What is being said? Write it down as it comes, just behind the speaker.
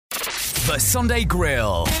The Sunday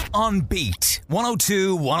Grill on Beat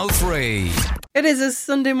 102 103. It is a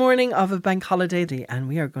Sunday morning of a bank holiday, and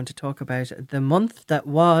we are going to talk about the month that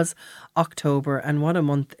was October and what a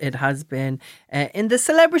month it has been. In the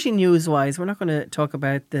celebrity news wise, we're not going to talk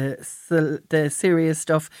about the serious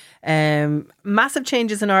stuff. Massive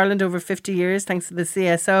changes in Ireland over 50 years thanks to the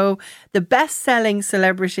CSO. The best-selling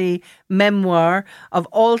celebrity memoir of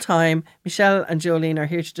all time. Michelle and Jolene are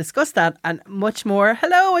here to discuss that and much more.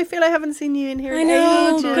 Hello, I feel I haven't seen you in here. I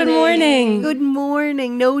know. Good morning. Good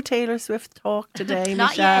morning. No Taylor Swift talk today,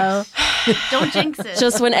 Not Michelle. Yet. Don't jinx it.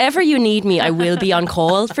 Just whenever you need me, I will be on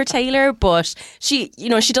call for Taylor, but she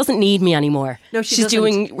doesn't need me anymore. No, she's doesn't.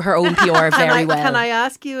 doing her own PR very well. Can I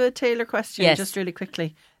ask you a Taylor question? Yes. Just really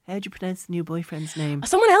quickly? How do you pronounce the new boyfriend's name?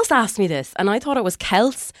 Someone else asked me this, and I thought it was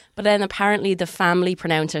Kels, but then apparently the family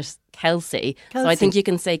pronounce it Kelsey. So I think you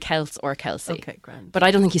can say Kels or Kelsey. Okay, grand. But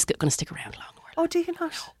I don't think he's going to stick around long. Oh, do you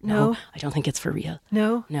not? No, I don't think it's for real.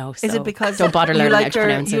 No? No. Is So it because don't bother learning how to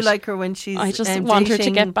pronounce it. You like her when she's I just want her to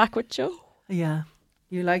dating- get back with Joe. Yeah.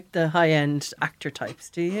 You like the high-end actor types,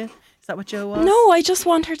 do you? Is that what Joe was? No, I just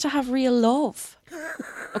want her to have real love.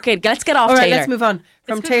 Okay, let's get off All right, Taylor. let's move on.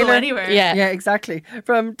 From This could go Taylor anywhere. Yeah. exactly.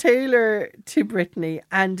 From Taylor to Britney.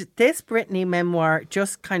 And this Britney memoir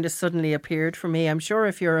just kind of suddenly appeared for me. I'm sure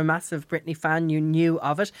if you're a massive Britney fan, you knew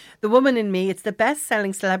of it. The Woman in Me. It's the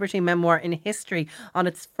best-selling celebrity memoir in history on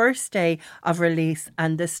its first day of release.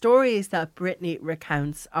 And the stories that Britney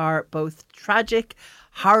recounts are both tragic,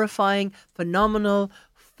 horrifying, phenomenal,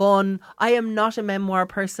 fun. I am not a memoir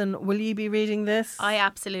person. Will you be reading this? I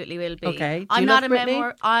absolutely will be. Okay. Do you I'm not love a Britney?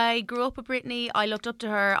 memoir. I grew up with Britney. I looked up to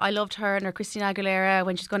her. I loved her and her Christina Aguilera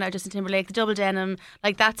when she's going out with Justin Timberlake, the double denim.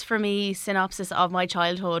 Like, that's for me synopsis of my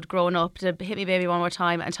childhood growing up, to Hit Me Baby One More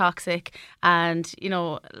Time and Toxic. And, you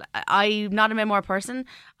know, I'm not a memoir person.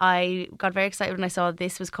 I got very excited when I saw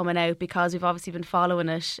this was coming out because we've obviously been following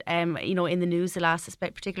it, you know, in the news the last,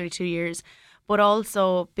 particularly 2 years. But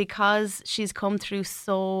also because she's come through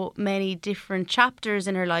so many different chapters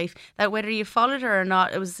in her life that whether you followed her or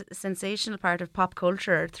not, it was a sensational part of pop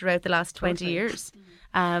culture throughout the last 20 years.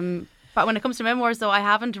 But when it comes to memoirs, though, I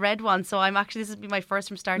haven't read one, so this will be my first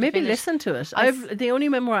from start to Maybe finish. listen to it. The only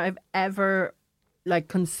memoir I've ever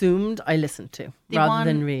consumed, I listened to The rather one-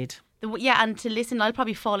 than read. Yeah, and to listen, I'll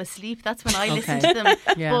probably fall asleep. That's when I listen Okay. to them.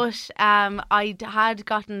 Yeah. But I had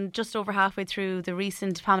gotten just over halfway through the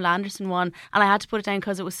recent Pamela Anderson one, and I had to put it down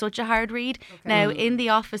because it was such a hard read. Now, in the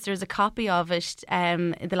office, there's a copy of it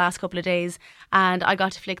in the last couple of days, and I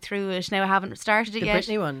got to flick through it. Now, I haven't started it The yet.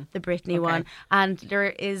 Britney one? The Britney Okay. one. And there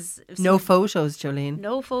is No photos, Jolene.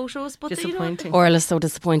 no photos. But Disappointing. Orla's so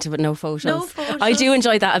disappointed with no photos. No photos. I do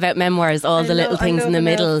enjoy that about memoirs, all the little things in the love a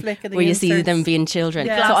little middle flick of the where you see inserts. them being children.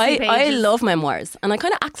 Yeah. So Glossy I pages. love memoirs, and I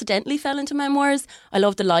kind of accidentally fell into memoirs. I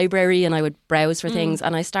loved the library and I would browse for things,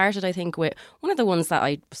 and I started, I think, with one of the ones that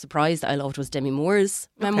I was surprised that I loved was Demi Moore's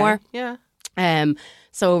memoir. Yeah.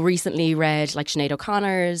 So recently read like Sinead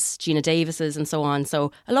O'Connor's, Gina Davis's and so on.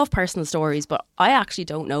 So I love personal stories, but I actually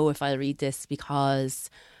don't know if I'll read this because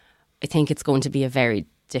I think it's going to be a very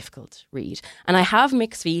difficult read. And I have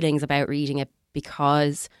mixed feelings about reading it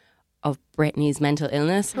because of Britney's mental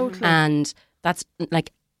illness. Totally. And that's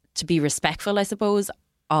like, to be respectful, I suppose,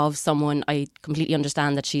 of someone. I completely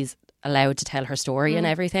understand that she's allowed to tell her story and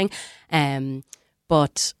everything.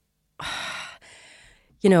 But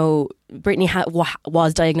you know, Britney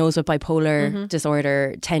was diagnosed with bipolar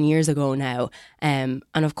disorder 10 years ago now. And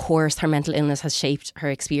of course, her mental illness has shaped her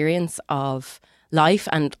experience of life.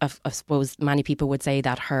 And I suppose many people would say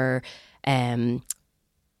that her,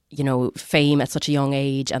 you know, fame at such a young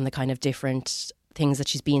age and the kind of different things that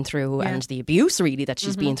she's been through and the abuse really that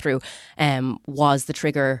she's been through was the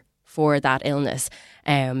trigger for that illness.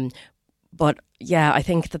 But yeah, I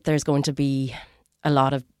think that there's going to be a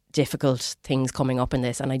lot of difficult things coming up in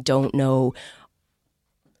this, and I don't know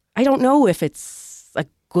if it's a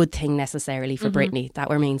good thing necessarily for Britney. That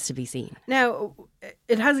remains to be seen. Now,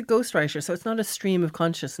 it has a ghostwriter, so it's not a stream of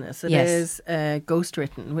consciousness. It is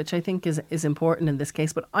ghostwritten, which I think is important in this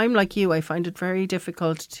case. But I'm like you, I find it very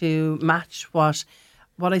difficult to match what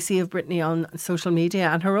I see of Britney on social media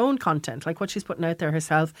and her own content, like what she's putting out there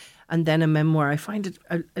herself, and then a memoir. I find it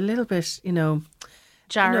a little bit,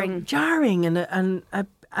 jarring and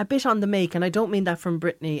a bit on the make, and I don't mean that from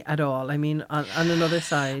Britney at all. I mean on another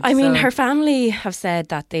side. I mean, her family have said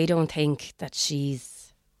that they don't think that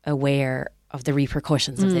she's aware of the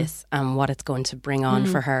repercussions of this and what it's going to bring on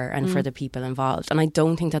for her and for the people involved. And I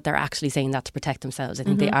don't think that they're actually saying that to protect themselves. I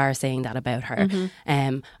think they are saying that about her.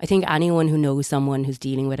 I think anyone who knows someone who's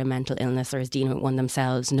dealing with a mental illness or is dealing with one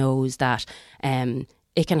themselves knows that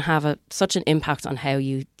it can have such an impact on how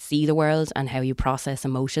you see the world and how you process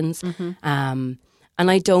emotions. And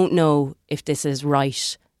I don't know if this is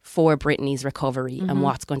right for Britney's recovery and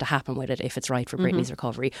what's going to happen with it if it's right for Britney's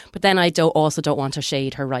recovery. But then I also don't want to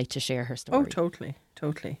shade her right to share her story. Oh, totally.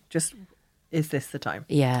 Just, is this the time?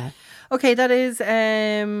 Yeah. Okay, that is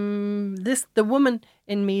The Woman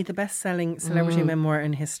in Me, the best-selling celebrity memoir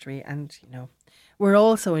in history. And, we're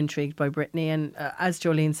all so intrigued by Britney, and as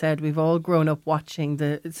Jolene said, we've all grown up watching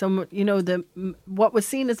what was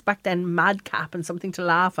seen as back then madcap and something to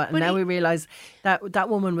laugh at, and now we realise that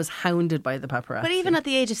woman was hounded by the paparazzi. But even at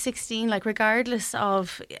the age of 16, like regardless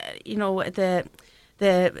of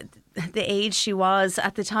the age she was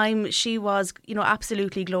at the time, she was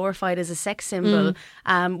absolutely glorified as a sex symbol.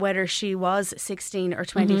 Whether she was 16 or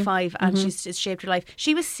 25, and she's shaped her life.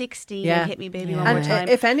 She was 16 and Hit Me Baby One More Time.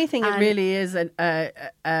 If anything, it really is an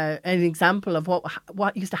example of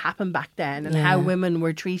what used to happen back then, and how women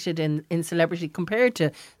were treated in celebrity compared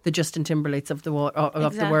to the Justin Timberlakes of the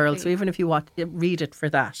world. So even if you read it for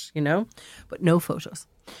that, but no photos.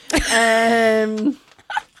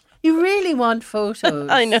 You really want photos.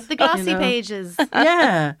 I know. The glossy pages.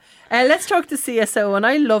 Yeah. Let's talk to CSO. And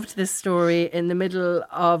I loved this story in the middle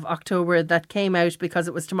of October that came out because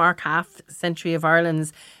it was to mark half century of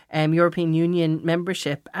Ireland's European Union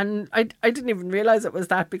membership. And I didn't even realise it was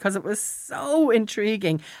that, because it was so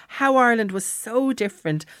intriguing how Ireland was so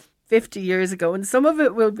different 50 years ago, and some of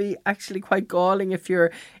it will be actually quite galling if you're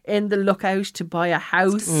in the lookout to buy a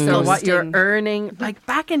house or what you're earning. Like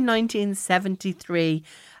back in 1973,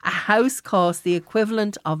 a house cost the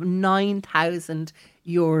equivalent of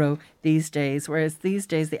 €9,000 these days, whereas these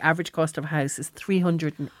days the average cost of a house is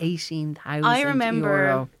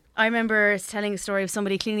 €318,000. I remember telling a story of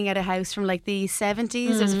somebody cleaning out a house from like the 70s.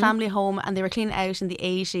 It was a family home, and they were cleaning out in the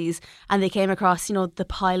 80s, and they came across, the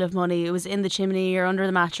pile of money. It was in the chimney or under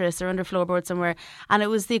the mattress or under floorboard somewhere. And it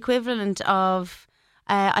was the equivalent of,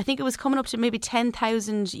 I think it was coming up to maybe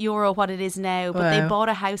 €10,000 what it is now. But they bought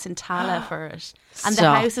a house in Tala for it. And the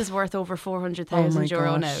house is worth over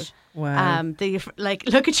 €400,000 now. Wow.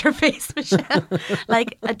 Look at your face, Michelle.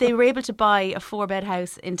 They were able to buy a 4-bed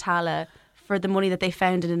house in Tala for the money that they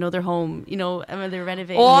found in another home, and when they were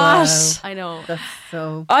renovating. What? Wow. I know. That's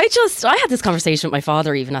so... I had this conversation with my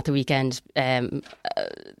father even at the weekend.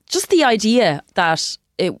 Just the idea that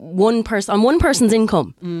on one person's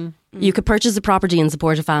income, you could purchase a property and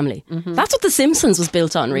support a family. That's what The Simpsons was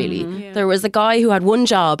built on, really. Yeah. There was a guy who had one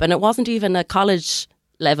job, and it wasn't even a college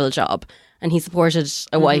level job, and he supported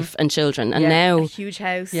a wife and children. And now... a huge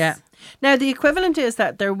house. Yeah. Now, the equivalent is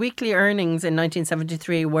that their weekly earnings in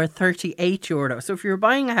 1973 were €38. So if you were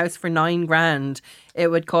buying a house for $9,000, it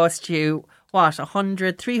would cost you,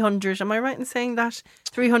 100, 300? Am I right in saying that?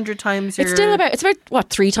 300 times your... It's about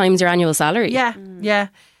 3 times your annual salary? Yeah.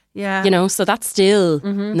 So that's still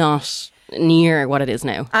not near what it is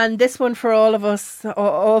now. And this one for all of us,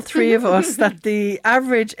 all three of us, that the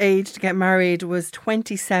average age to get married was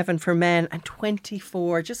 27 for men and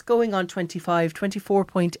 24, just going on 25,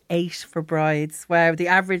 24.8 for brides. Wow, the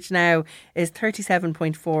average now is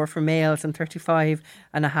 37.4 for males and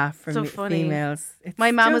 35.5 for females.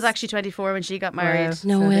 My mum was actually 24 when she got married.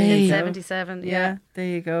 Wow. No way. In 77. Yeah, there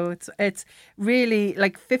you go. It's really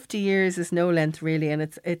like 50 years is no length really, and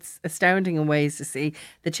it's astounding in ways to see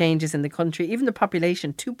the changes in the country. Even the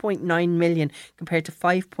population, 2.9 million compared to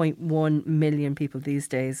 5.1 million people these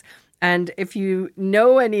days. And if you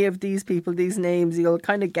know any of these people, these names, you'll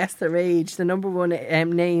kind of guess their age. The number one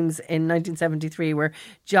names in 1973 were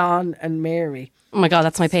John and Mary. Oh my God,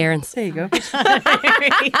 that's my parents. There you go.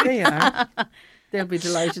 There you are. They'll be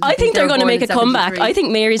delighted. I think they're going to make a comeback. I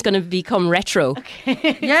think Mary's going to become retro.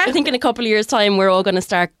 Okay. Yeah. I think in a couple of years' time, we're all going to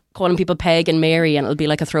start calling people Peg and Mary, and it'll be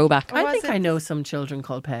like a throwback. I think I know some children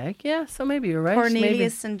called Peg. Yeah, so maybe you're right.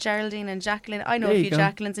 Cornelius and Geraldine and Jacqueline. I know a few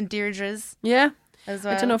Jacquelines and Deirdres. Yeah. As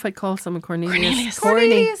well. I don't know if I'd call someone Cornelius.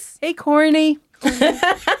 Cornelius. Hey, Corny.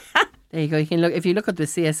 There you go. You can look. If you look at the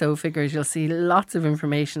CSO figures, you'll see lots of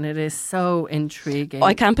information. It is so intriguing.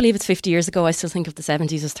 I can't believe it's 50 years ago. I still think of the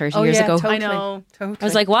 70s as 30 years ago. Totally, I know. Totally. I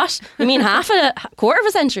was like, what? You mean quarter of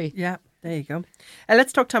a century? Yeah, there you go.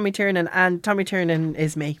 Let's talk Tommy Tiernan. And Tommy Tiernan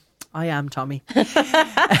is me. I am Tommy.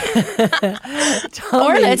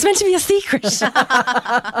 Orla, it's meant to be a secret.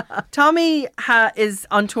 Tommy is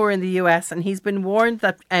on tour in the US, and he's been warned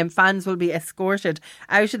that fans will be escorted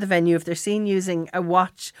out of the venue if they're seen using a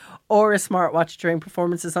watch or a smartwatch during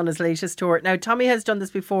performances on his latest tour. Now, Tommy has done this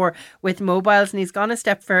before with mobiles, and he's gone a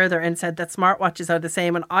step further and said that smartwatches are the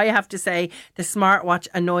same. And I have to say, the smartwatch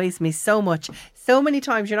annoys me so much. So many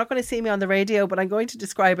times, you're not going to see me on the radio, but I'm going to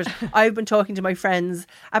describe it. I've been talking to my friends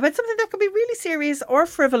about something that could be really serious or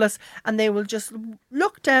frivolous, and they will just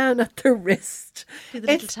look down at their wrist. Do the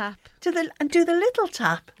little tap. Do the little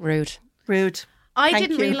tap. Rude. I Thank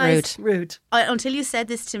didn't you. realise Rude. Until you said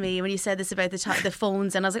this to me, when you said this about the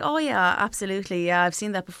phones, and I was like, oh yeah, absolutely, yeah, I've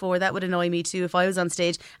seen that before. That would annoy me too if I was on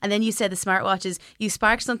stage. And then you said the smartwatches. You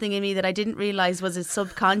sparked something in me that I didn't realise was a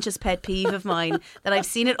subconscious pet peeve of mine. That I've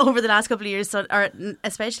seen it over the last couple of years, or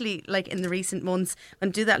especially like in the recent months,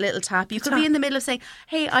 when do that little tap. You could be in the middle of saying,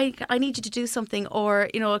 hey, I need you to do something, or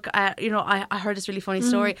I heard this really funny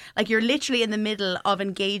story. Like, you're literally in the middle of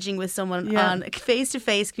engaging with someone on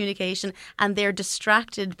face-to-face communication, and they're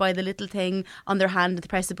distracted by the little thing on their hand and they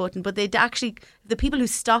press the button. But the people who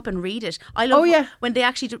stop and read it, I love when they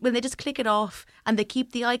just click it off and they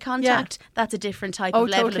keep the eye contact. That's a different type of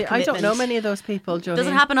level of commitment. I don't know many of those people, Jolene.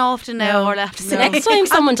 Doesn't happen often now, Orla, I have to say. Next time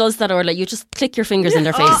someone does that, Orla, you just click your fingers in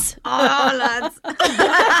their face. Oh, lads.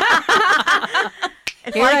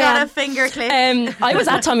 If I got a finger clip. I was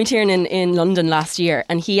at Tommy Tiernan in London last year,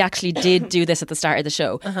 and he actually did do this at the start of the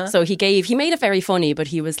show. So he made it very funny, but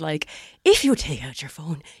he was like, if you take out your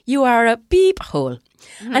phone, you are a beep hole.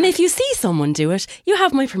 And if you see someone do it, you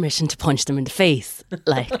have my permission to punch them in the face.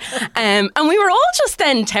 And we were all just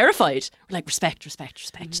then terrified. We're like, respect. Just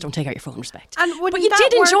don't take out your phone, respect. But you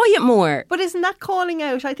did enjoy it more. But isn't that calling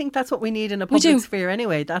out? I think that's what we need in a public sphere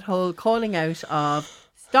anyway. That whole calling out of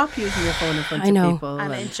stop using your phone in front of people.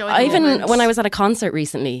 And enjoy the moment. When I was at a concert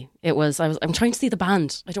recently, I'm trying to see the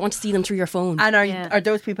band. I don't want to see them through your phone. And are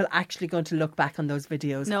those people actually going to look back on those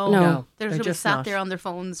videos? No. They're just sat there on their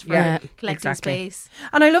phones for collecting space.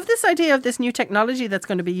 And I love this idea of this new technology that's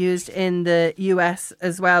going to be used in the US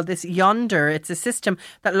as well. This Yonder, it's a system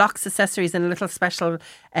that locks accessories in a little special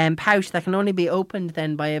pouch that can only be opened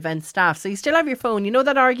then by event staff. So you still have your phone. You know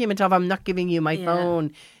that argument of I'm not giving you my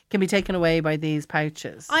phone can be taken away by these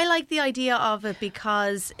pouches. I like the idea of it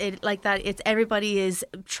because it's everybody is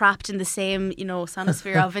trapped in the same,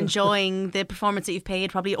 sonosphere of enjoying the performance that you've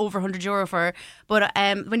paid probably over €100 for. But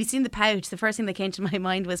when you seen the pouch, the first thing that came to my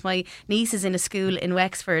mind was my niece is in a school in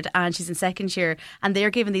Wexford and she's in second year, and they're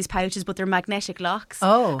given these pouches, but they're magnetic locks.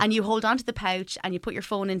 Oh. And you hold onto the pouch and you put your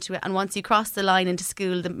phone into it, and once you cross the line into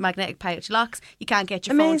school, the magnetic pouch locks. You can't get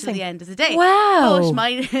your phone till the end of the day. Wow.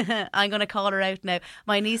 But I'm going to call her out now.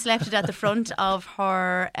 My niece left it at the front of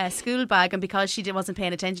her school bag, and because she wasn't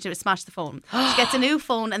paying attention to it, smashed the phone. She gets a new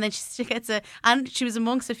phone, and then she gets and she was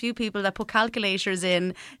amongst a few people that put calculators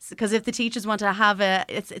in, because if the teachers want to have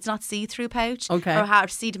it's not see-through pouch, or hard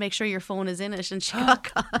to see to make sure your phone is in it, and she got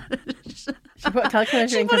caught. She put a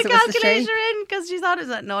calculator in because she thought it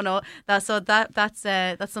was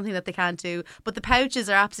that's something that they can't do. But the pouches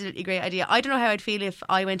are absolutely a great idea. I don't know how I'd feel if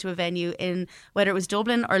I went to a venue in whether it was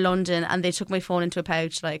Dublin or London and they took my phone into a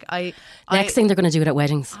pouch. Next thing they're going to do it at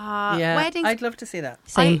weddings. Weddings. I'd love to see that.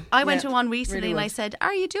 Same. I went to one recently, really and I said,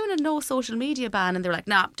 are you doing a no social media ban? And they were like,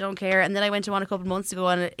 nah, don't care. And then I went to one a couple of months ago,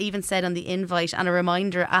 and it even said on the invite and a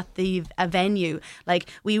reminder at a venue, like,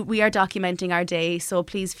 we are documenting our day, so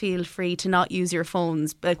please feel free to not use your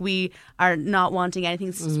phones. Like, we are not wanting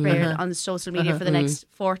anything spread on social media for the next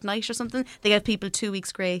fortnight or something. They give people 2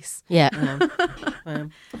 weeks grace. Yeah.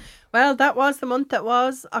 Well, that was the month that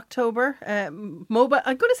was October. Mobile.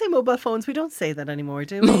 I'm going to say mobile phones. We don't say that anymore,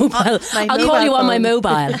 do we? Mobile. I'll call you on my mobile.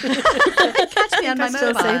 Catch me on my mobile.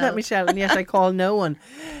 I still say that, Michelle, and yet I call no one.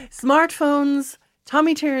 Smartphones,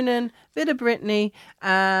 Tommy Tiernan, bit of Britney,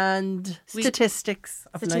 and statistics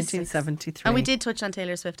of 1973. And we did touch on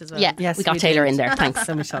Taylor Swift as well. Yeah, yes, we got Taylor in there. Thanks.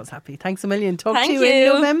 So Michelle's happy. Thanks a million. Talk Thank to you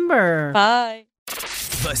in November. Bye.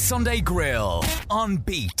 The Sunday Grill on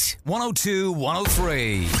Beat 102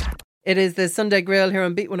 103. It is the Sunday Grill here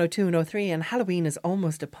on Beat 102 103, and Halloween is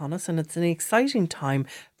almost upon us, and it's an exciting time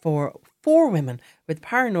for 4 women with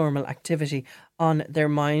paranormal activity on their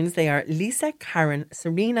minds. They are Lisa, Karen,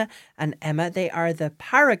 Serena and Emma. They are the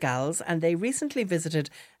Paragals, and they recently visited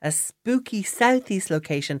a spooky southeast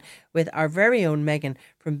location with our very own Megan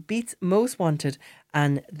from Beat's Most Wanted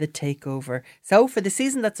and The Takeover. So for the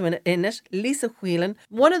season that's in it, Lisa Whelan,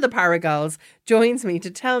 one of the Paragals, joins me to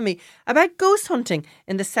tell me about ghost hunting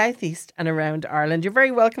in the southeast and around Ireland. You're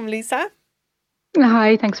very welcome, Lisa.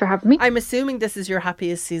 Hi, thanks for having me. I'm assuming this is your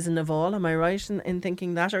happiest season of all. Am I right in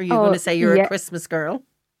thinking that? Or are you going to say you're a Christmas girl?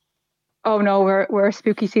 Oh no, we're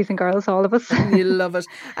spooky season girls, all of us. You love it.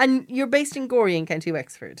 And you're based in Gorey in County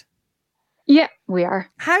Wexford. Yeah, we are.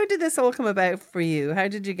 How did this all come about for you? How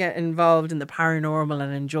did you get involved in the paranormal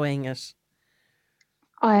and enjoying it?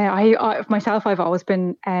 I myself, I've always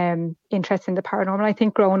been interested in the paranormal. I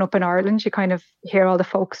think growing up in Ireland, you kind of hear all the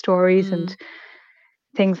folk stories and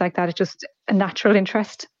things like that. It's just a natural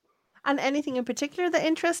interest. And anything in particular that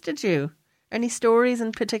interested you? Any stories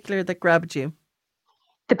in particular that grabbed you?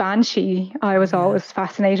 The banshee, I was always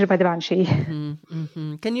fascinated by the banshee.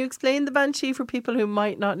 Can you explain the banshee for people who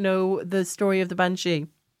might not know the story of the banshee?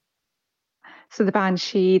 So the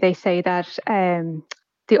banshee, they say that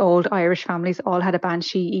the old Irish families all had a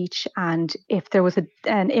banshee each, and if there was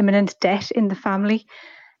an imminent death in the family,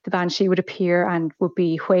 the banshee would appear and would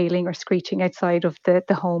be wailing or screeching outside of the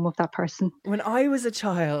home of that person. When I was a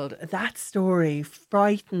child, that story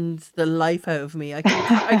frightened the life out of me. I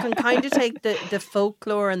can kind of take the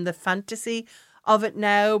folklore and the fantasy of it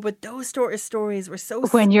now, but those sort of stories were so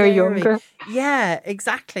When you're younger. Yeah,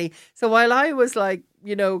 exactly. So while I was like,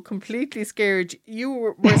 completely scared,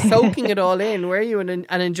 you were soaking it all in, were you, and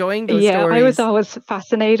enjoying those stories? I was always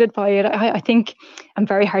fascinated by it. I think I'm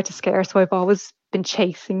very hard to scare, so I've always been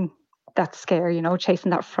chasing that scare, chasing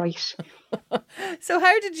that fright. So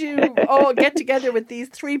how did you all get together with these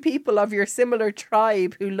three people of your similar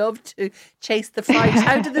tribe who love to chase the fright?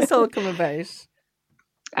 How did this all come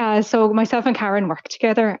about? So myself and Karen worked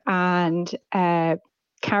together, and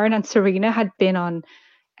Karen and Serena had been on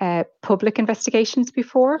public investigations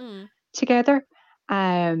before together.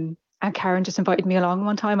 And Karen just invited me along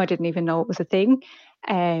one time. I didn't even know it was a thing.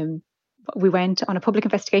 We went on a public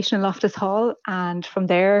investigation in Loftus Hall, and from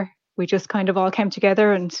there we just kind of all came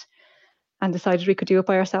together and decided we could do it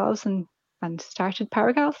by ourselves and started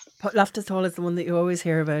Paragals. Loftus Hall is the one that you always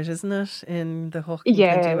hear about, isn't it? In the Hook in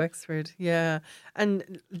County Wexford. Yeah.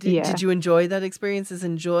 And did you enjoy that experience? Is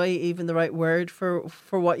enjoy even the right word for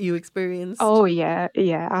what you experienced? Oh, yeah,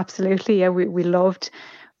 absolutely. Yeah, we loved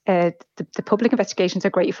the public investigations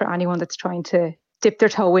are great for anyone that's trying to dip their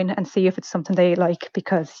toe in and see if it's something they like,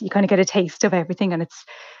 because you kind of get a taste of everything, and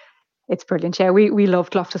it's brilliant. Yeah, we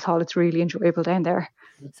loved Loftus Hall. It's really enjoyable down there.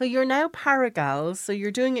 So you're now Paragals, so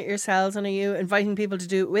you're doing it yourselves, and are you inviting people to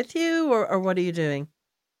do it with you, or what are you doing?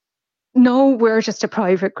 No, we're just a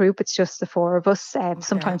private group. It's just the four of us.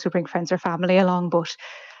 Sometimes we bring friends or family along, but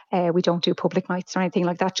we don't do public nights or anything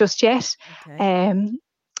like that just yet. Okay.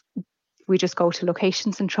 We just go to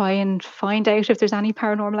locations and try and find out if there's any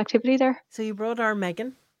paranormal activity there. So you brought our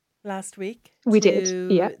Megan last week. We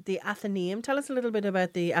did, yeah. The Athenaeum. Tell us a little bit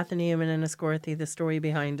about the Athenaeum in Enniscorthy, the story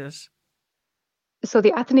behind it. So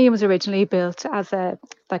the Athenaeum was originally built as a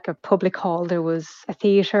public hall. There was a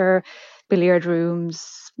theatre, billiard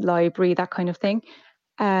rooms, library, that kind of thing.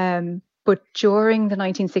 But during the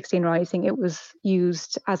 1916 Rising, it was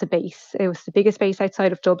used as a base. It was the biggest base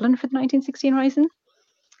outside of Dublin for the 1916 Rising.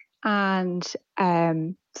 And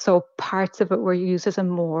so parts of it were used as a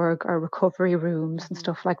morgue or recovery rooms and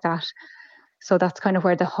stuff like that. So that's kind of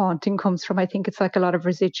where the haunting comes from. I think it's like a lot of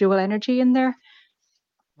residual energy in there.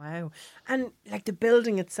 Wow. And like the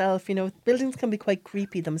building itself, buildings can be quite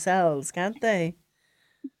creepy themselves, can't they?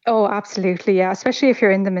 Oh, absolutely. Yeah. Especially if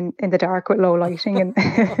you're in them in the dark with low lighting. And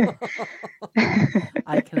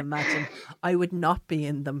I can imagine. I would not be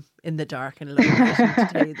in them in the dark and low lighting, to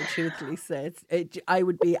tell you the truth, Lisa. I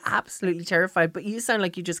would be absolutely terrified, but you sound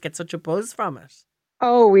like you just get such a buzz from it.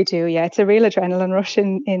 Oh, we do. Yeah. It's a real adrenaline rush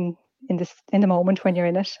in the moment when you're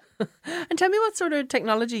in it. And tell me what sort of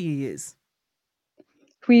technology you use.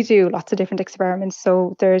 We do lots of different experiments.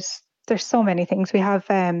 So there's so many things. We have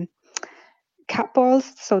cat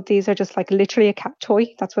balls. So these are just like literally a cat toy.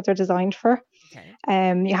 That's what they're designed for.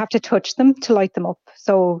 Okay. You have to touch them to light them up.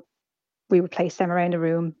 So we would place them around a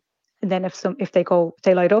room, and then if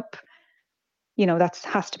they light up, that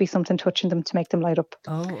has to be something touching them to make them light up.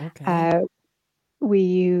 Oh, okay. We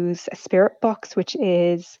use a spirit box, which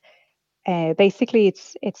is basically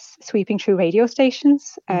it's sweeping through radio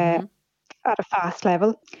stations. At a fast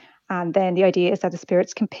level, and then the idea is that the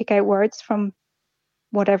spirits can pick out words from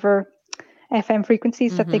whatever FM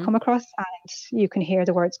frequencies that they come across, and you can hear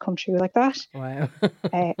the words come through like that. Wow.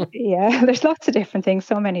 Yeah, there's lots of different things,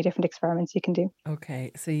 so many different experiments you can do.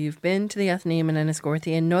 Okay, so you've been to the Athenaeum in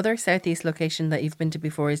Enniscorthy. Another southeast location that you've been to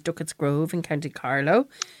before is Duckett's Grove in County Carlow.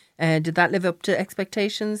 Did that live up to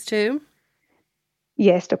expectations too?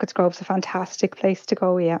 Yes, Duckett's Grove's a fantastic place to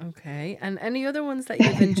go, yeah. Okay. And any other ones that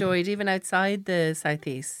you've enjoyed, even outside the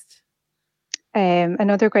southeast?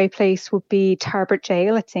 Another great place would be Tarbert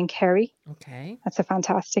Jail. It's in Kerry. Okay. That's a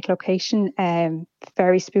fantastic location.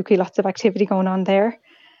 Very spooky, lots of activity going on there.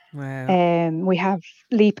 Wow. We have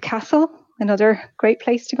Leap Castle, another great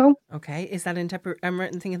place to go. Okay. Is that in Tipperary? I'm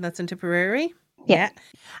right in thinking that's in Tipperary? Yeah.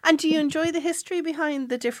 And do you enjoy the history behind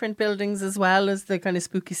the different buildings as well as the kind of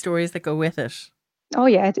spooky stories that go with it? Oh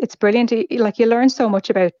yeah, it's brilliant. Like you learn so much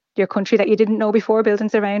about your country that you didn't know before,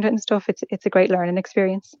 buildings around it and stuff. It's a great learning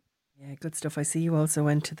experience. Yeah, good stuff. I see you also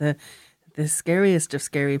went to the scariest of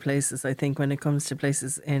scary places, I think, when it comes to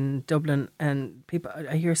places in Dublin. And people,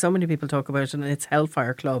 I hear so many people talk about it, and it's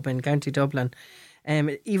Hellfire Club in County Dublin.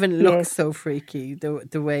 It even looks so freaky,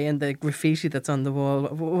 the way, and the graffiti that's on the wall.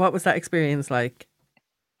 What was that experience like?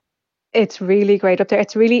 It's really great up there.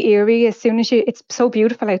 It's really eerie. It's so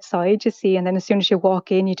beautiful outside, you see, and then as soon as you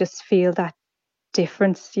walk in, you just feel that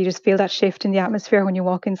difference. You just feel that shift in the atmosphere when you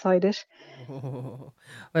walk inside it. Oh.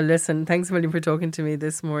 Well, listen, thanks a million for talking to me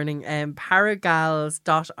this morning.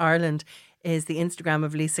 Paragals.Ireland is the Instagram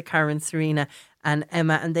of Lisa, Karen, Serena and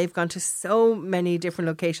Emma, and they've gone to so many different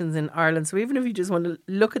locations in Ireland. So even if you just want to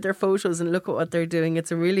look at their photos and look at what they're doing,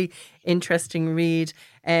 it's a really interesting read.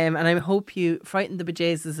 And I hope you frightened the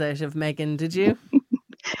bejesus out of Megan, did you?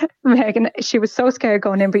 Megan, she was so scared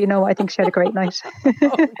going in, but I think she had a great night.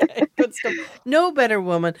 Okay, good stuff. No better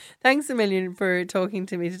woman. Thanks a million for talking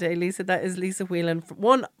to me today, Lisa. That is Lisa Whelan,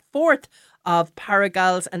 1/4 of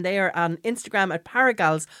Paragals, and they are on Instagram at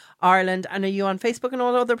Paragals Ireland. And are you on Facebook and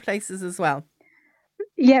all other places as well?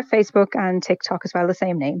 Yeah, Facebook and TikTok as well, the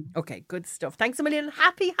same name. Okay, good stuff. Thanks a million.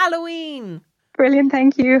 Happy Halloween. Brilliant,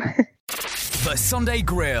 thank you. The Sunday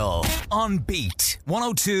Grill on Beat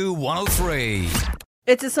 102-103.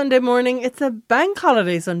 It's a Sunday morning. It's a bank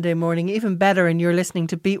holiday Sunday morning. Even better, and you're listening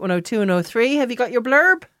to Beat 102 and 103. Have you got your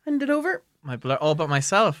blurb? Hand it over. My blurb? Oh, about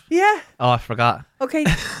myself? Yeah. Oh, I forgot. Okay,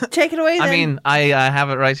 take it away then. I mean, I have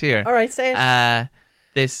it right here. All right, say it.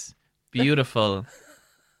 This beautiful,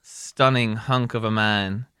 stunning hunk of a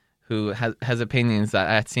man who has opinions that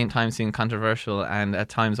at times seem controversial and at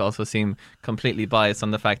times also seem completely biased on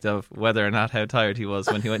the fact of whether or not how tired he was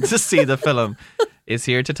when he went to see the film, is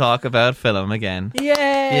here to talk about film again.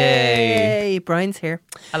 Yay! Brian's here.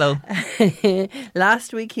 Hello.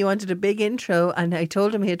 Last week he wanted a big intro and I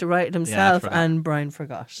told him he had to write it himself, and Brian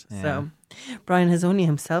forgot. Yeah. So Brian has only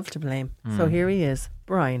himself to blame. So here he is,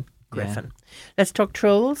 Brian Griffin. Yeah. Let's talk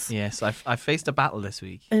trolls. Yes, I faced a battle this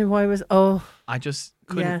week. And why was I just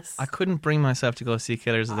couldn't. Yes. I couldn't bring myself to go see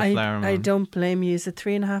Killers of the Flower Moon. I don't blame you. Is it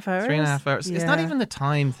 3.5 hours? 3.5 hours. Yeah. It's not even the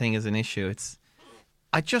time thing is an issue.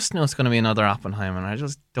 I just know it's going to be another Oppenheimer, and I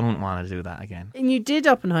just don't want to do that again. And you did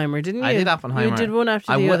Oppenheimer, didn't you? I did Oppenheimer. You did one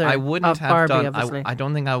after the other. I wouldn't have Barbie, done. I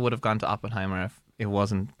don't think I would have gone to Oppenheimer if it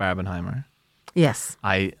wasn't Barbenheimer. Yes.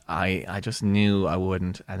 I just knew I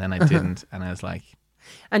wouldn't, and then I didn't, and I was like.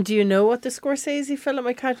 And do you know what the Scorsese film?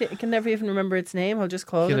 I can never even remember its name. I'll just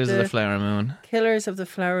call Killers of the Flower Moon. Killers of the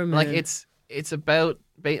Flower Moon. Like it's about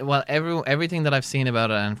everything that I've seen about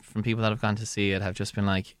it and from people that have gone to see it have just been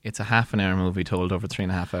like it's a half an hour movie told over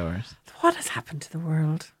 3.5 hours. What has happened to the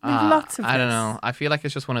world? We've lots of. I don't know. I feel like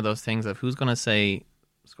it's just one of those things of who's going to say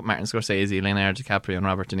Martin Scorsese, Leonardo DiCaprio, and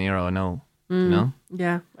Robert De Niro. No, you know.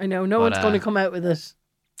 Yeah, I know. No one's going to come out with it.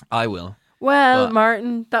 I will. Well,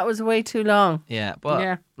 Martin, that was way too long. Yeah,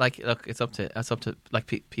 but like, look, it's up to like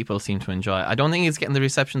people seem to enjoy it. I don't think it's getting the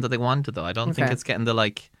reception that they wanted, though. I don't think it's getting the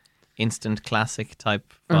like instant classic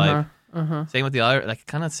type vibe. Same with the Irish, like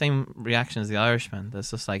kind of same reaction as the Irishman. There's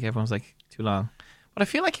just like everyone's like too long. But I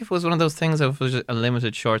feel like if it was one of those things, if it was a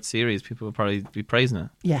limited short series, people would probably be praising it.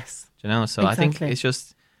 Yes, do you know? So exactly. I think it's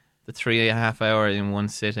just the 3.5 hour in one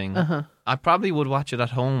sitting. I probably would watch it at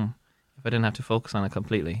home. If I didn't have to focus on it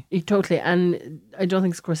completely. Totally. And I don't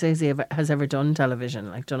think Scorsese has ever done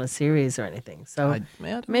television, like done a series or anything. So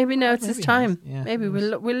maybe now it's his time. Yeah, maybe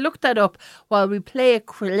we'll look that up while we play a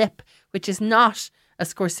clip, which is not a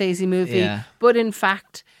Scorsese movie, but in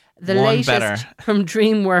fact, the latest from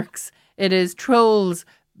DreamWorks. It is Trolls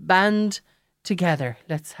Band Together.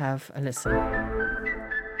 Let's have a listen.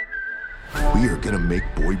 We are gonna make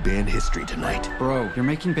boy band history tonight. Bro, you're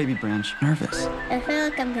making Baby Branch nervous. I feel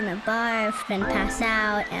like I'm gonna barf and pass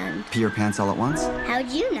out and... Pee your pants all at once? How'd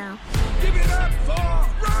you know? Give it up for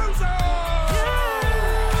Rosa!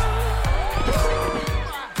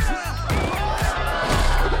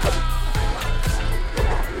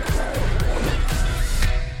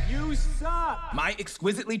 You suck! My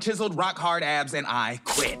exquisitely chiseled rock-hard abs and I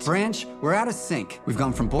quit. Branch, we're out of sync. We've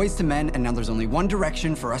gone from boys to men, and now there's only one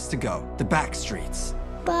direction for us to go. The back streets.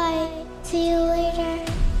 Bye. See you later.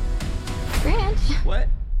 Branch. What?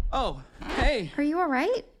 Oh, hey. Are you all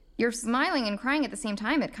right? You're smiling and crying at the same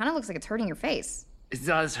time. It kind of looks like it's hurting your face. It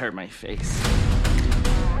does hurt my face.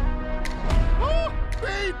 Oh,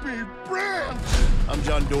 baby Branch! I'm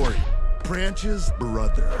John Dory, Branch's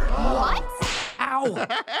brother. What? Ow!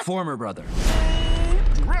 Former brother.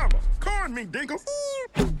 Grandma, corn me, Dinkle.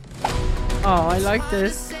 Oh, I like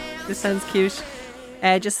this. This sounds cute.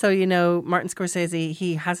 Just so you know, Martin Scorsese,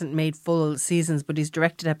 he hasn't made full seasons, but he's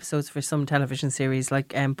directed episodes for some television series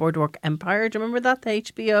like Boardwalk Empire. Do you remember that? The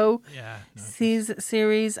HBO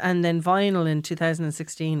series. And then Vinyl in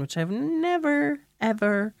 2016, which I've never,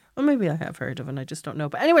 ever... Well, maybe I have heard of and I just don't know.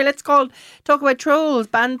 But anyway, let's talk about Trolls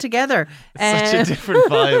band together. It's such a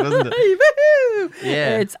different vibe, isn't it?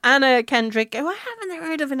 Yeah. It's Anna Kendrick, who I haven't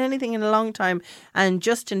heard of in anything in a long time, and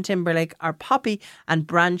Justin Timberlake are Poppy and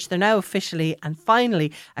Branch. They're now officially and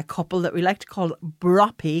finally a couple that we like to call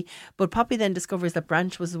Broppy. But Poppy then discovers that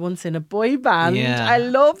Branch was once in a boy band. Yeah. I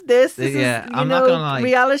love this. This is, I'm not gonna lie.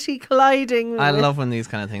 Reality colliding. I love when these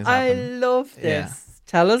kind of things happen. I love this. Yeah.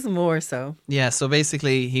 Tell us more. So so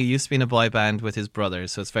basically he used to be in a boy band with his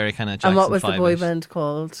brothers, so it's very kind of Jackson 5-ish. And what was the boy band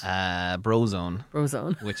called? Brozone,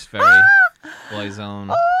 which very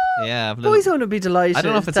Boyzone. Yeah, Boyzone would be delighted. I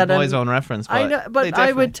don't know if it's a Boyzone reference, but I know, but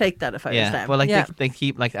I would take that if I was them. Well, they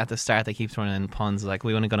keep like at the start they keep throwing in puns like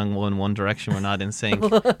we only got to go in one direction, we're not in sync.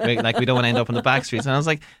 Like we don't want to end up in the back streets. And I was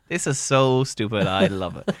like, this is so stupid. I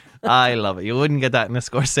love it. I love it. You wouldn't get that in a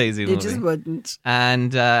Scorsese movie. You just wouldn't.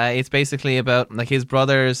 And it's basically about like his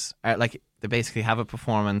brothers are like they basically have a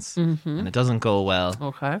performance and it doesn't go well.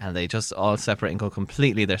 Okay. And they just all separate and go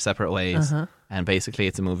completely their separate ways. And basically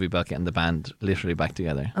it's a movie about getting the band literally back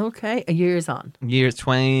together. Okay. A year's on.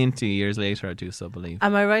 20 years later, I do so believe.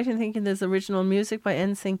 Am I right in thinking there's original music by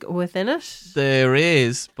NSYNC within it? There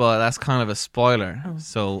is, but that's kind of a spoiler.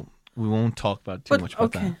 So we won't talk about too much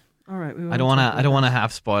about that. All right. I don't want to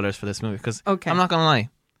have spoilers for this movie because I'm not going to lie.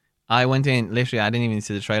 I went in, literally, I didn't even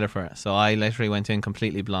see the trailer for it. So I literally went in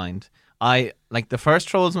completely blind. Like the first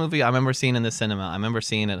Trolls movie I remember seeing in the cinema. I remember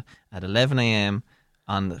seeing it at 11 a.m.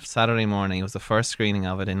 on the Saturday morning. It was the first screening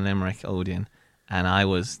of it in Limerick, Odeon. And I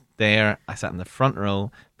was there. I sat in the front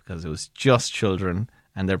row because it was just children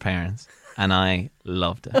and their parents. And I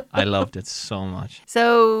loved it. I loved it so much.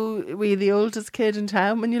 So, were you the oldest kid in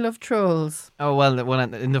town when you loved Trolls? Oh, well,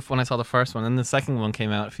 when I saw the first one, and the second one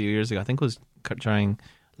came out a few years ago, I think it was during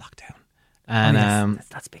lockdown. And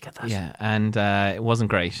that's big at that. Yeah, and it wasn't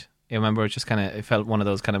great. I remember it felt one of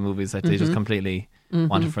those kind of movies that they just completely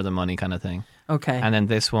wanted for the money kind of thing. Okay. And then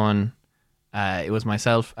this one, it was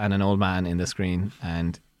myself and an old man in the screen,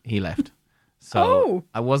 and he left. So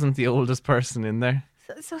I wasn't the oldest person in there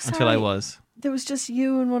until I was. There was just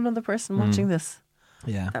you and one other person watching this.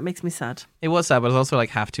 Yeah. That makes me sad. It was sad, but it was also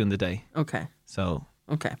like 2:30 in the day. Okay. So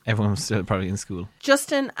okay, everyone was still probably in school.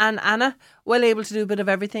 Justin and Anna, well able to do a bit of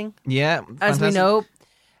everything. Yeah. As we know.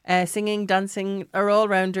 Singing, dancing are all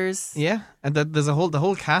rounders. Yeah, and the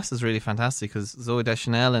whole cast is really fantastic because Zooey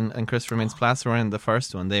Deschanel and Christopher Mintz-Plasse were in the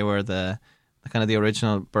first one. They were the kind of the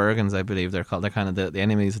original Bergens, I believe they're called. They're kind of the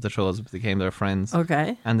enemies of the Trolls, but became their friends.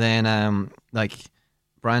 Okay. And then like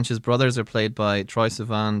Branch's brothers are played by Troye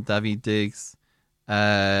Sivan, Daveed Diggs,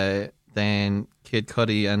 then Kid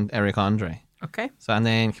Cudi and Eric Andre. Okay. So and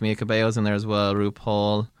then Camila Cabello's in there as well.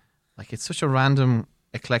 RuPaul. Like it's such a random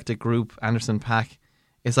eclectic group. Anderson .Paak.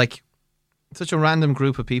 It's like such a random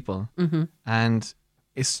group of people, and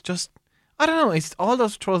it's just I don't know. It's all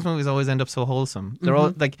those Trolls movies always end up so wholesome. They're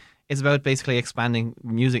all like it's about basically expanding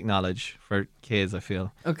music knowledge for kids. I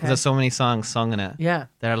feel okay. There's so many songs sung in it. Yeah,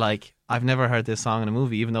 they're like I've never heard this song in a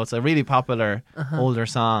movie, even though it's a really popular older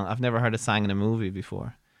song. I've never heard it sang in a movie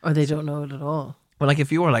before, or they don't know it at all. Well, like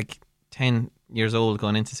if you were like 10 years old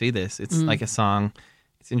going in to see this, it's like a song.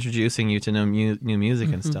 It's introducing you to new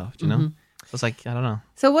music and stuff. Do you know? So it's like I don't know.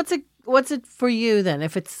 So what's it for you then?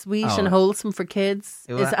 If it's sweet and wholesome for kids,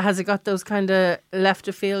 has it got those kind of left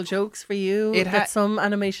of field jokes for you that some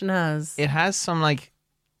animation has? It has some like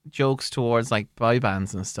jokes towards like boy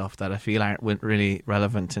bands and stuff that I feel aren't really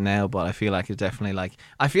relevant to now, but I feel like it's definitely like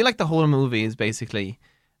I feel like the whole movie is basically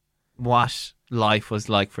what life was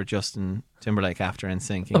like for Justin Timberlake after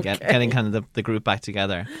NSYNC and getting kind of the group back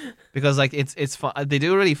together, because like it's fun. They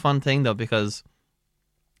do a really fun thing though, because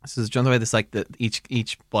this is the way this like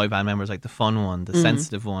each boy band member is like the fun one, the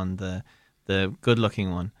sensitive one, the good looking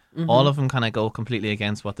one. All of them kind of go completely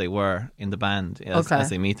against what they were in the band as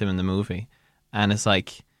they meet them in the movie, and it's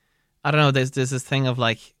like I don't know. There's this thing of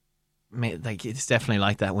like it's definitely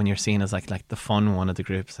like that when you're seen as like the fun one of the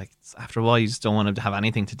group. It's like after a while you just don't want to have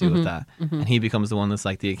anything to do with that, and he becomes the one that's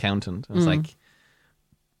like the accountant. And it's like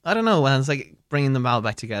I don't know, and it's like bringing them all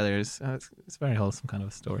back together. It's a very wholesome kind of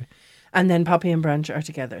a story. And then Poppy and Branch are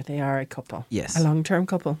together. They are a couple. Yes. A long-term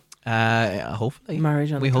couple. Hopefully.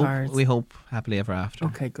 Marriage on the cards. We hope happily ever after.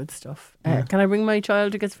 Okay, good stuff. Can I bring my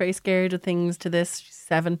child who gets very scared of things to this? She's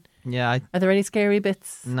 7. Yeah. Are there any scary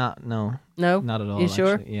bits? No. No? Not at all. You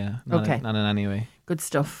sure? Actually. Yeah. Not in any way. Good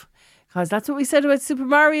stuff. Because that's what we said about Super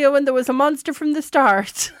Mario when there was a monster from the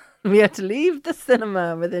start. We had to leave the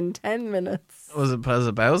cinema within 10 minutes. Was it because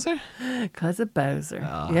of Bowser? Because of Bowser.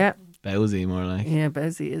 Oh, yeah. Bowsy, more like. Yeah,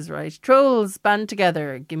 Bowsy is right. Trolls band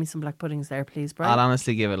together. Give me some black puddings there, please, Brian. I'd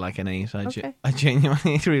honestly give it like an 8. Okay. I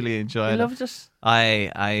genuinely really enjoyed it. Loved it.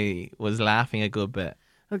 I was laughing a good bit.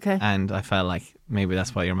 Okay. And I felt like maybe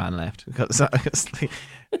that's why your man left. Because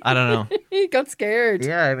I don't know. He got scared.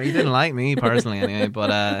 Yeah, I mean, he didn't like me personally anyway.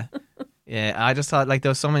 But yeah, I just thought like there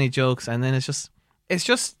was so many jokes, and then it's just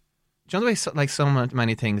do you know the way so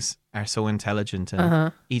many things are so intelligent,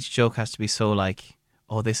 and each joke has to be so like,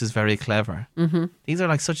 oh, this is very clever. Mm-hmm. These are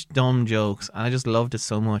like such dumb jokes, and I just loved it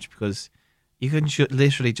so much because you can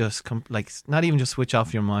literally just not even just switch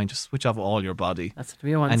off your mind, just switch off all your body. That's what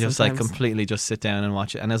we want. And just sometimes. like completely just sit down and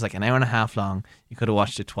watch it. And it was like an hour and a half long. You could have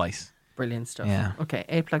watched it twice. Brilliant stuff. Yeah. Okay,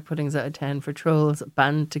 8 black puddings out of 10 for Trolls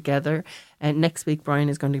band together. And next week, Brian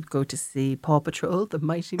is going to go to see Paw Patrol, the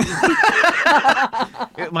mighty movie.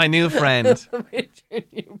 My new friend. With your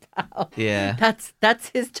new pal. Yeah. That's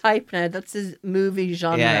his type now. That's his movie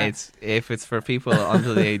genre. Yeah, if it's for people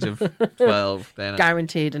under the age of 12, then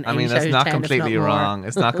guaranteed an 8 I mean, out that's of not 10, completely if not wrong. more.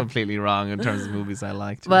 It's not completely wrong in terms of movies I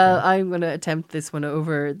like. Well, I'm going to attempt this one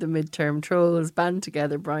over the midterm. Trolls band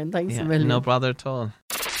together, Brian. Thanks a million. No bother at all.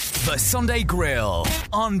 The Sunday Grill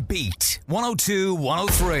on Beat 102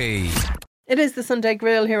 103. It is the Sunday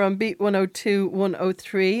Grill here on Beat 102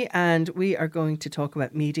 103, and we are going to talk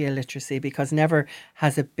about media literacy because never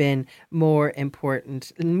has it been more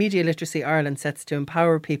important. Media Literacy Ireland sets to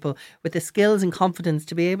empower people with the skills and confidence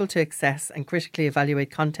to be able to access and critically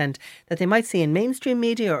evaluate content that they might see in mainstream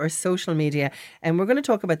media or social media. And we're going to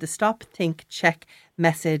talk about the Stop, Think, Check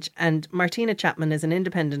message. And Martina Chapman is an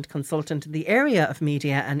independent consultant in the area of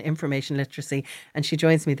media and information literacy, and she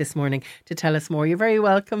joins me this morning to tell us more. You're very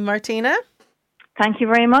welcome, Martina. Thank you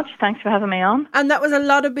very much. Thanks for having me on. And that was a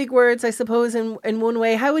lot of big words, I suppose, in one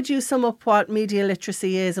way. How would you sum up what media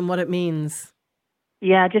literacy is and what it means?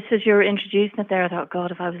 Yeah, just as you were introducing it there, I thought,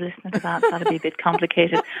 God, if I was listening to that, that'd be a bit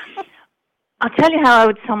complicated. I'll tell you how I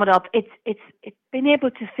would sum it up. It's being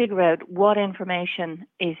able to figure out what information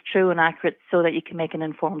is true and accurate so that you can make an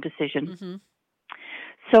informed decision. Mm-hmm.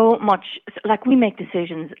 So much, like we make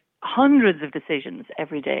decisions, hundreds of decisions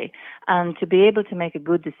every day. And to be able to make a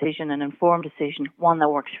good decision, an informed decision, one that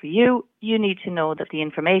works for you, you need to know that the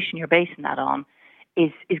information you're basing that on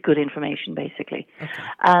is good information, basically. Okay.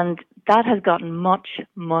 And that has gotten much,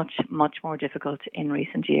 much, much more difficult in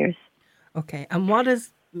recent years. Okay. And what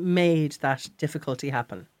has made that difficulty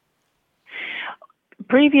happen?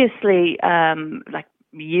 Previously, like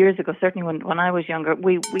years ago, certainly when I was younger,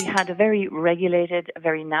 we had a very regulated, a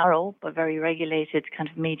very narrow, but very regulated kind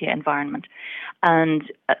of media environment. And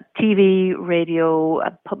TV, radio,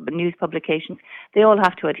 news publications, they all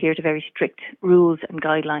have to adhere to very strict rules and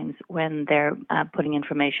guidelines when they're putting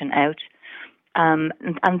information out. And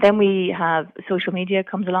then we have social media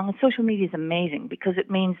comes along, and social media is amazing because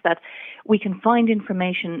it means that we can find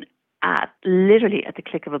information literally at the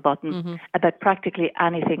click of a button about practically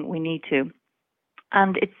anything we need to.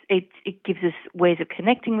 And it gives us ways of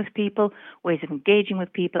connecting with people, ways of engaging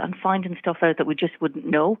with people, and finding stuff out that we just wouldn't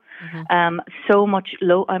know. Mm-hmm. So much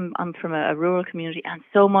I'm from a rural community, and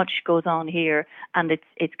so much goes on here, and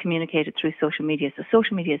it's communicated through social media. So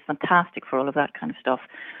social media is fantastic for all of that kind of stuff.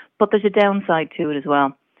 But there's a downside to it as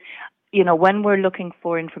well. You know, when we're looking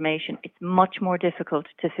for information, it's much more difficult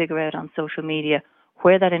to figure out on social media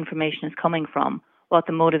where that information is coming from, what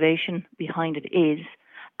the motivation behind it is,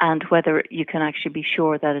 and whether you can actually be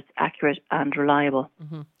sure that it's accurate and reliable.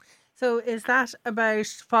 Mm-hmm. So is that about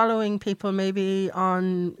following people maybe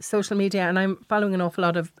on social media? And I'm following an awful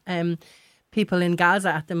lot of people in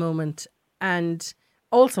Gaza at the moment, and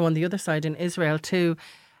also on the other side in Israel too.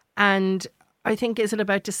 And I think, is it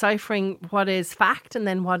about deciphering what is fact and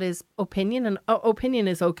then what is opinion? And opinion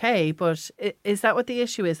is okay, but is that what the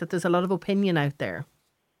issue is, that there's a lot of opinion out there?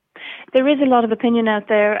 There is a lot of opinion out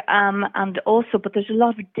there, but there's a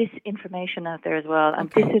lot of disinformation out there as well.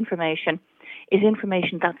 And disinformation is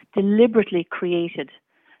information that's deliberately created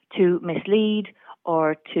to mislead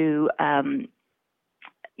or to,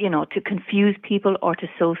 to confuse people or to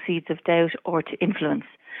sow seeds of doubt or to influence.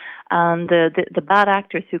 And the bad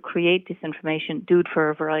actors who create disinformation do it for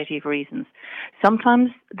a variety of reasons. Sometimes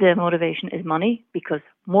the motivation is money, because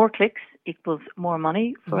more clicks equals more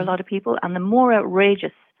money for a lot of people. And the more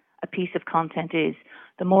outrageous a piece of content is,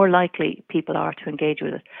 the more likely people are to engage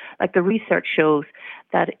with it. Like the research shows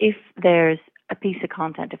that if there's a piece of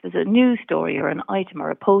content, if there's a news story or an item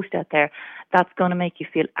or a post out there that's going to make you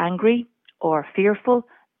feel angry or fearful,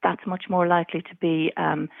 that's much more likely to be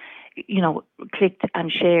clicked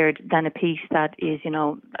and shared than a piece that is,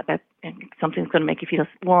 about something that's going to make you feel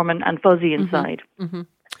warm and fuzzy inside. Mm-hmm.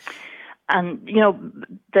 And,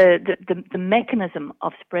 the mechanism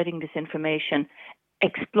of spreading disinformation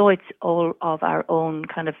exploits all of our own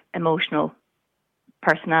kind of emotional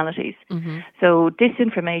personalities. Mm-hmm. So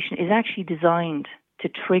disinformation is actually designed to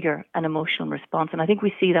trigger an emotional response. And I think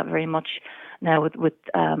we see that very much now with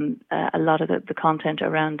a lot of the content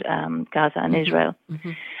around Gaza and Israel.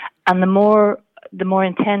 Mm-hmm. And the more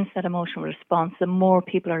intense that emotional response, the more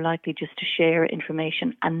people are likely just to share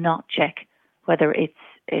information and not check whether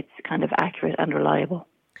it's kind of accurate and reliable.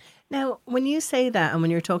 Now, when you say that and when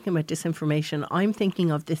you're talking about disinformation, I'm thinking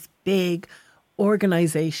of this big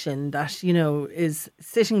organisation that, is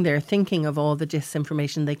sitting there thinking of all the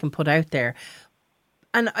disinformation they can put out there.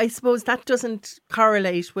 And I suppose that doesn't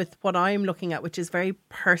correlate with what I'm looking at, which is very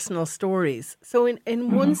personal stories. So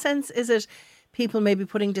in one sense, is it people maybe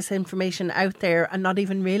putting disinformation out there and not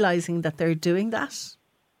even realising that they're doing that?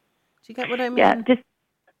 Do you get what I mean? Yeah,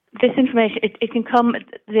 disinformation, it can come,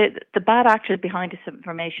 the bad actors behind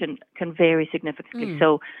disinformation can vary significantly.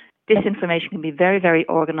 So disinformation can be very, very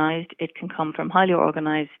organised. It can come from highly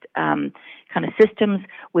organised kind of systems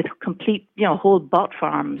with complete, whole bot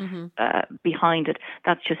farms behind it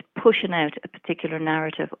that's just pushing out a particular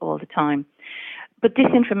narrative all the time. But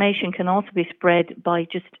disinformation can also be spread by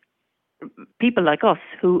just people like us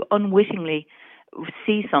who unwittingly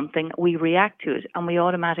see something, we react to it, and we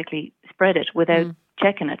automatically spread it without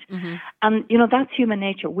checking it. And, that's human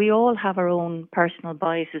nature. We all have our own personal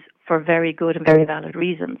biases for very good and very valid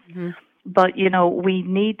reasons. But, we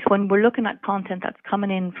need, when we're looking at content that's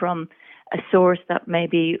coming in from a source that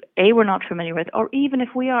maybe, we're not familiar with, or even if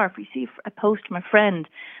we see a post from a friend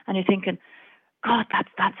and you're thinking, God,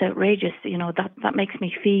 that's outrageous, that makes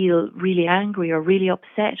me feel really angry or really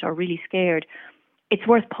upset or really scared. It's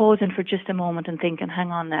worth pausing for just a moment and thinking,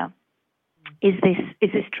 hang on now, is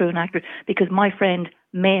this true and accurate? Because my friend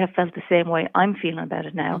may have felt the same way I'm feeling about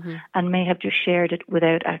it now and may have just shared it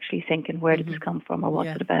without actually thinking, where did this come from or what's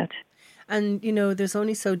it about? And, there's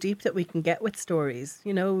only so deep that we can get with stories.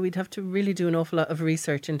 We'd have to really do an awful lot of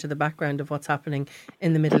research into the background of what's happening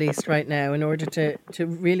in the Middle East right now in order to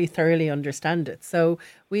really thoroughly understand it. So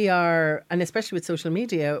we are, and especially with social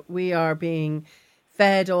media, we are being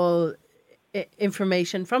fed all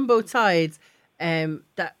information from both sides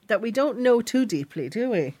that we don't know too deeply, do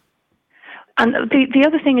we? And the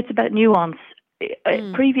other thing, it's about nuance.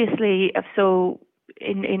 Previously, so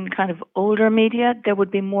in kind of older media, there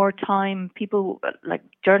would be more time. People, like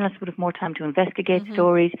journalists, would have more time to investigate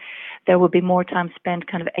stories. There would be more time spent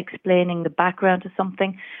kind of explaining the background to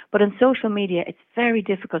something. But in social media, it's very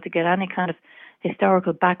difficult to get any kind of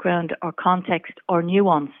historical background or context or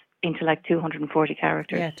nuance into like 240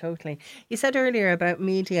 characters. Yeah, totally. You said earlier about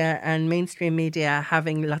media and mainstream media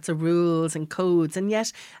having lots of rules and codes, and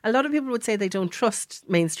yet a lot of people would say they don't trust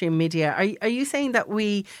mainstream media. Are you saying that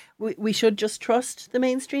we should just trust the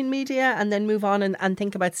mainstream media and then move on and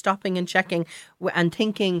think about stopping and checking and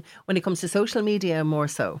thinking when it comes to social media more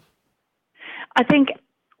so? I think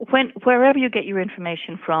wherever you get your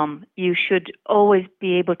information from, you should always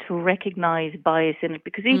be able to recognise bias in it,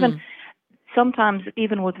 because sometimes,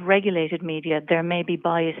 even with regulated media, there may be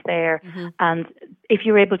bias there. And if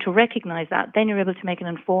you're able to recognise that, then you're able to make an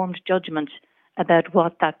informed judgment about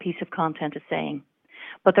what that piece of content is saying.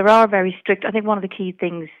 But there are very strict, I think one of the key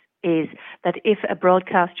things is that if a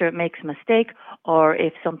broadcaster makes a mistake or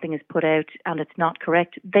if something is put out and it's not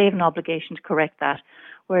correct, they have an obligation to correct that.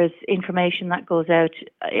 Whereas information that goes out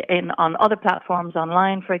on other platforms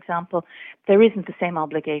online, for example, there isn't the same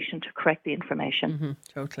obligation to correct the information.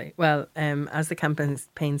 Totally. Well, as the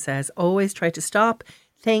campaign says, always try to stop,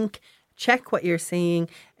 think, check what you're seeing,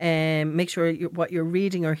 make sure what you're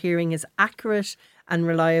reading or hearing is accurate and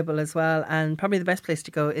reliable as well. And probably the best place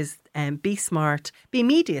to go is be smart, be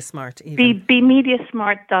media smart even. Be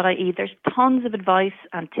mediasmart.ie. There's tons of advice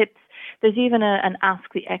and tips. There's even an Ask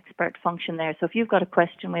the Expert function there. So if you've got a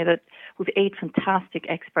question, we've 8 fantastic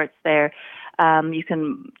experts there. You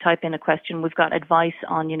can type in a question. We've got advice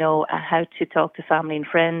on, how to talk to family and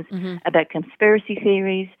friends about conspiracy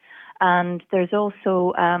theories. And there's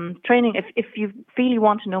also training if you feel you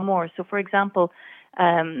want to know more. So, for example,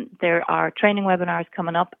 there are training webinars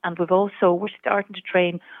coming up, and we're starting to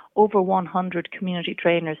train over 100 community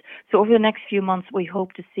trainers. So over the next few months, we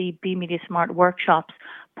hope to see Be Media Smart workshops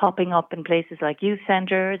popping up in places like youth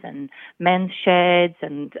centres and men's sheds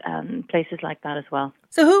and places like that as well.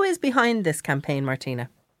 So who is behind this campaign, Martina?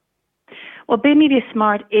 Well, Be Media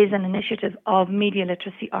Smart is an initiative of Media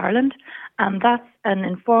Literacy Ireland, and that's an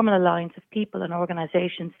informal alliance of people and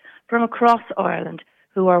organisations from across Ireland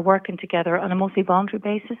who are working together on a mostly voluntary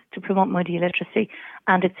basis to promote media literacy,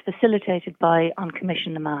 and it's facilitated by On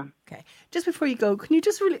Commission the Man. Okay. Just before you go, can you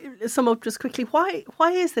just really sum up just quickly, why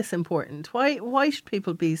is this important? Why should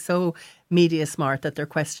people be so media smart that they're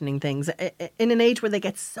questioning things in an age where they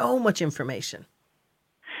get so much information?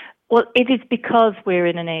 Well, it is because we're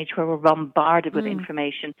in an age where we're bombarded with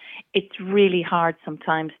information. It's really hard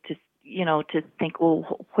sometimes to think,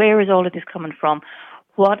 well, where is all of this coming from?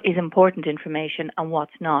 What is important information and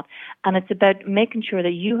what's not? And it's about making sure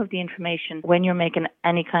that you have the information when you're making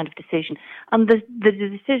any kind of decision. And the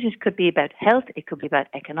decisions could be about health, it could be about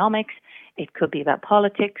economics, it could be about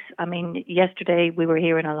politics. I mean, yesterday we were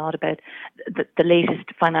hearing a lot about the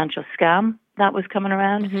latest financial scam that was coming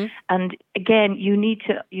around. Mm-hmm. And again, you need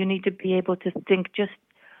to be able to think, just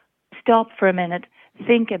stop for a minute,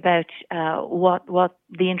 think about what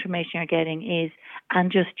the information you're getting is, and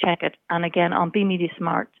just check it. And again, on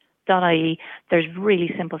bemediasmart.ie, there's really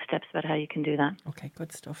simple steps about how you can do that. Okay,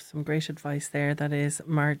 good stuff. Some great advice there. That is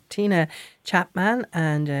Martina Chapman,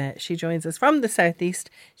 and she joins us from the Southeast.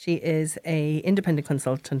 She is a independent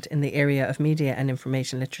consultant in the area of media and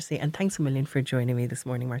information literacy. And thanks a million for joining me this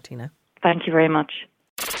morning, Martina. Thank you very much.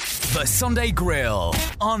 The Sunday Grill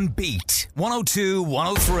on Beat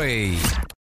 102-103.